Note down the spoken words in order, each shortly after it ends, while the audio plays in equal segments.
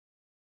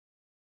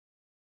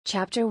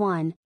Chapter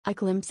 1, A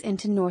Glimpse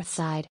into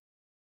Northside.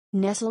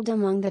 Nestled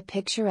among the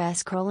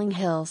picturesque rolling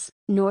hills,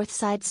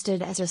 Northside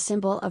stood as a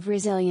symbol of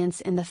resilience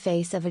in the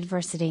face of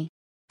adversity.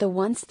 The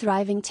once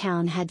thriving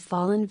town had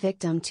fallen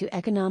victim to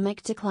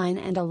economic decline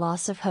and a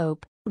loss of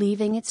hope,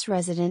 leaving its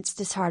residents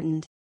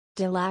disheartened.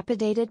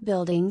 Dilapidated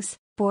buildings,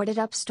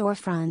 boarded-up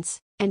storefronts,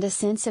 and a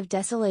sense of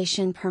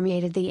desolation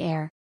permeated the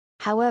air.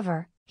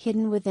 However,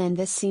 hidden within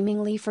this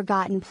seemingly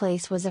forgotten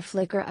place was a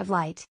flicker of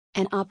light,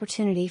 an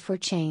opportunity for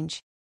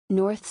change.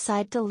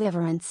 Northside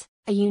Deliverance,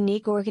 a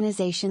unique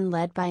organization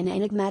led by an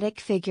enigmatic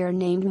figure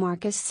named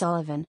Marcus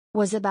Sullivan,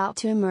 was about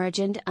to emerge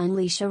and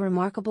unleash a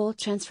remarkable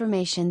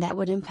transformation that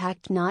would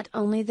impact not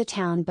only the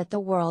town but the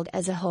world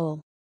as a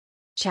whole.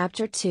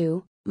 Chapter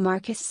 2,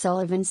 Marcus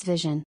Sullivan's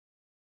Vision.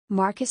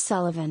 Marcus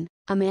Sullivan,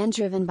 a man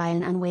driven by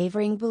an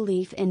unwavering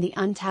belief in the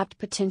untapped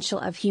potential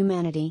of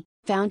humanity,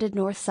 founded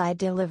Northside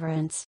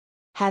Deliverance.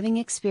 Having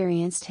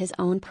experienced his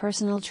own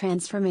personal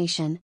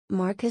transformation,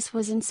 Marcus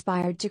was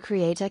inspired to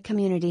create a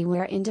community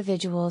where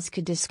individuals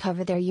could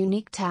discover their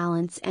unique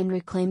talents and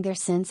reclaim their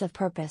sense of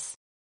purpose.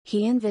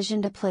 He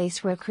envisioned a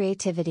place where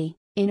creativity,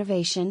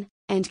 innovation,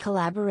 and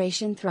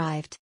collaboration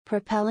thrived,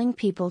 propelling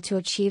people to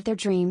achieve their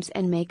dreams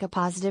and make a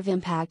positive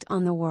impact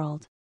on the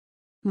world.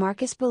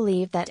 Marcus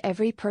believed that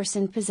every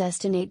person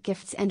possessed innate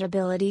gifts and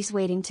abilities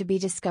waiting to be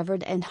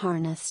discovered and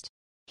harnessed.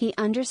 He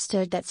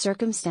understood that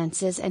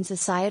circumstances and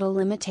societal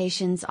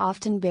limitations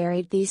often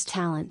buried these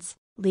talents,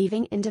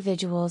 leaving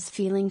individuals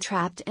feeling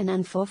trapped and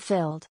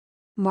unfulfilled.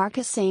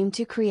 Marcus aimed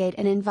to create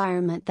an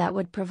environment that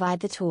would provide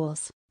the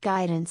tools,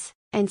 guidance,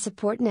 and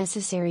support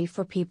necessary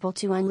for people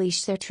to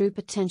unleash their true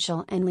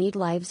potential and lead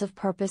lives of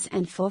purpose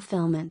and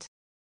fulfillment.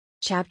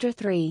 Chapter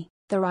 3,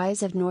 The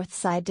Rise of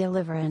Northside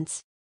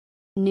Deliverance.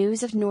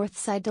 News of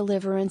Northside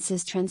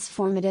Deliverance's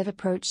transformative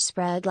approach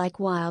spread like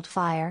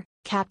wildfire,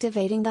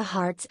 captivating the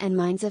hearts and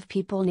minds of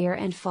people near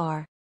and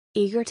far.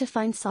 Eager to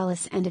find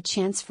solace and a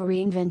chance for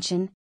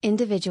reinvention,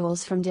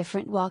 individuals from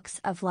different walks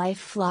of life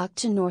flocked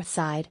to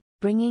Northside,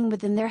 bringing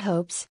with them their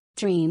hopes,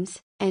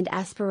 dreams, and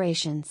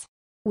aspirations.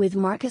 With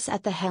Marcus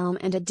at the helm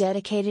and a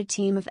dedicated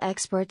team of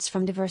experts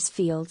from diverse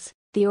fields,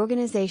 the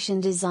organization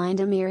designed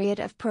a myriad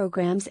of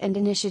programs and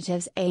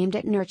initiatives aimed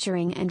at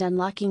nurturing and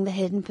unlocking the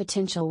hidden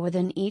potential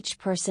within each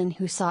person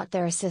who sought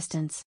their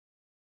assistance.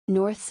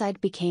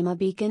 Northside became a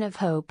beacon of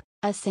hope,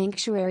 a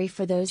sanctuary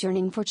for those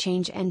yearning for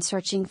change and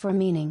searching for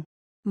meaning.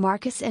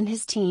 Marcus and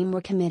his team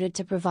were committed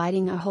to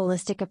providing a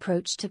holistic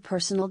approach to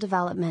personal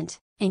development,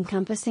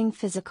 encompassing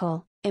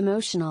physical,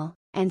 emotional,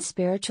 and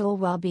spiritual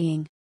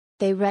well-being.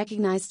 They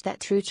recognized that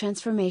true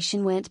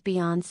transformation went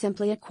beyond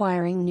simply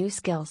acquiring new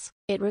skills.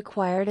 It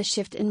required a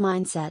shift in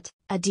mindset,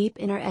 a deep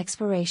inner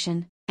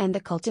exploration, and the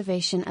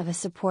cultivation of a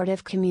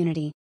supportive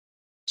community.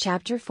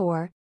 Chapter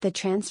 4, The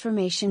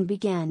Transformation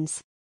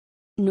Begins.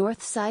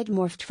 Northside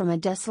morphed from a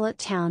desolate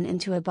town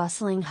into a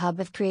bustling hub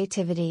of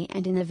creativity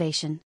and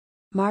innovation.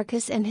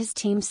 Marcus and his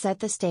team set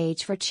the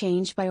stage for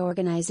change by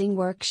organizing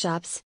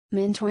workshops,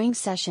 mentoring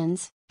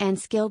sessions, and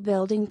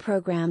skill-building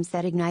programs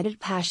that ignited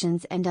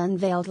passions and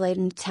unveiled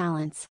latent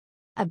talents.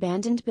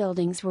 Abandoned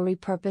buildings were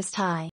repurposed